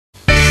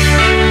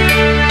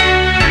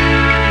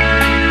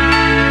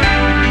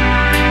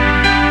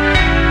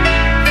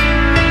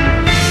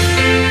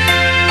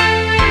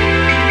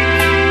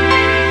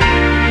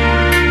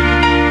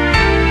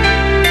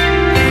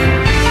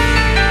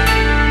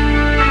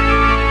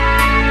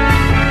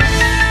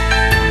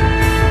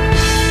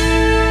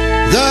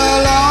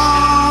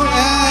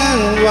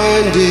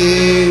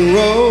winding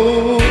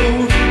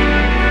road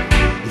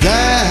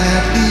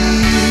that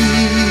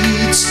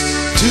leads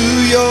to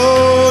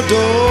your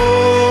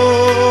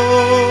door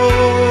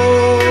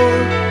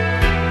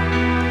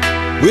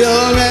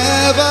will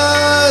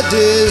never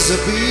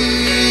disappear.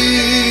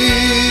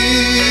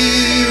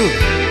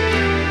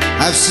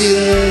 I've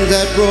seen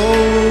that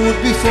road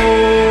before.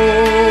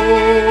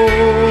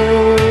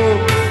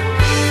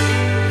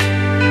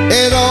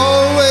 It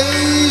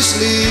always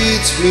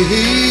leads me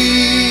here.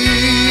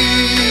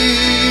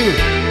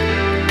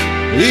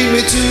 Lead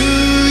me to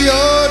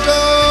your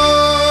door.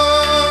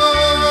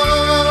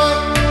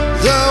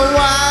 The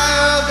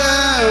wild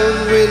and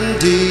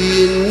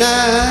windy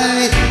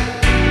night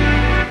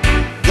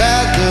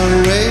that the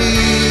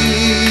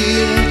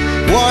rain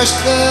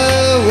washed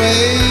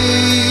away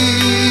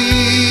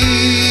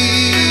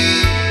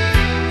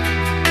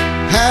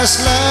has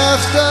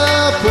left a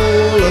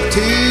pool of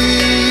tears,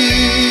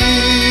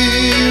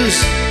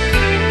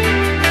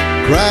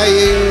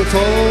 crying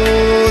for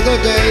the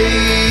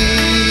day.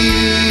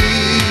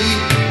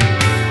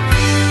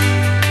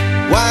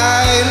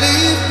 Why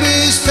leave me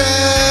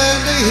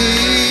standing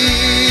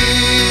here?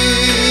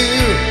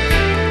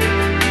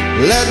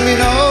 Let me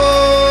know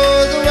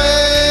the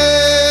way.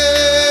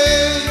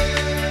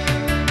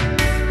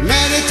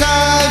 Many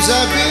times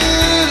I've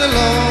been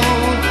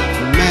alone,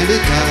 many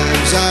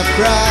times I've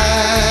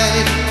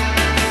cried.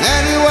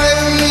 Anyway,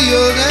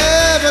 you'll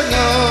never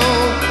know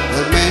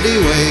the many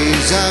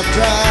ways I've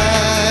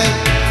tried,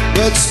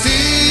 but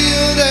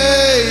still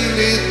they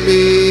lead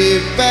me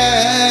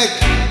back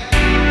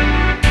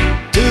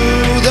to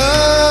the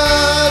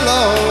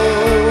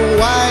long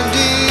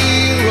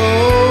winding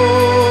road.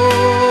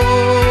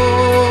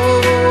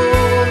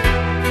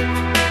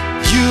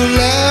 You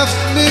left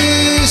me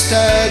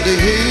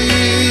standing here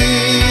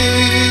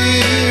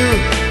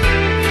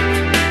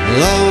a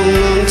long,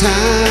 long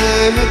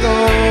time ago.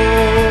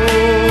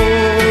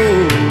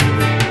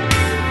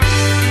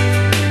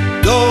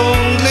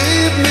 Don't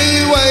leave me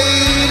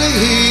waiting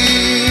here.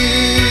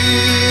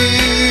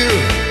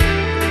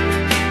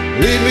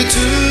 Lead me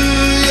to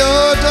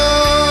your door.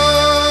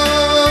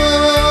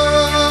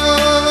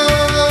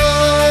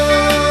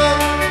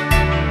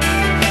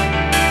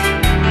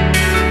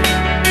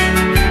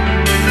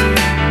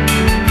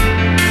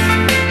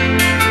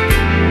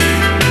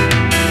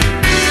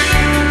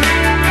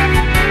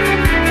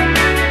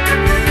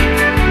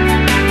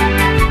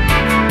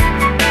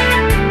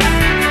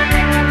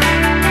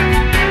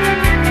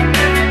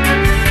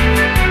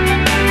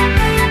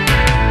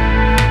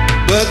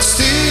 But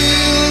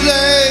still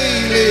they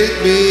lead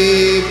me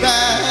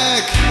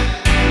back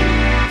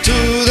to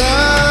the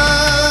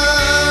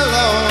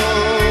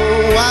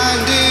long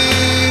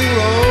winding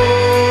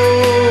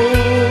road.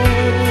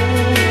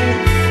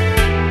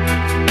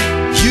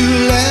 You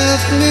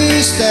left me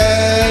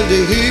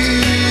standing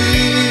here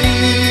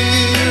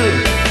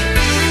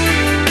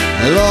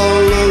a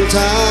long, long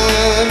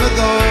time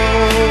ago.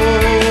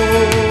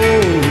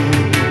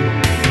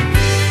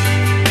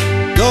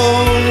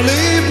 Don't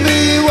leave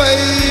me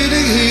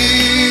waiting here.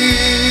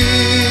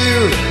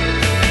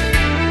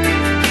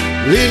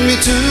 Lead me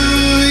to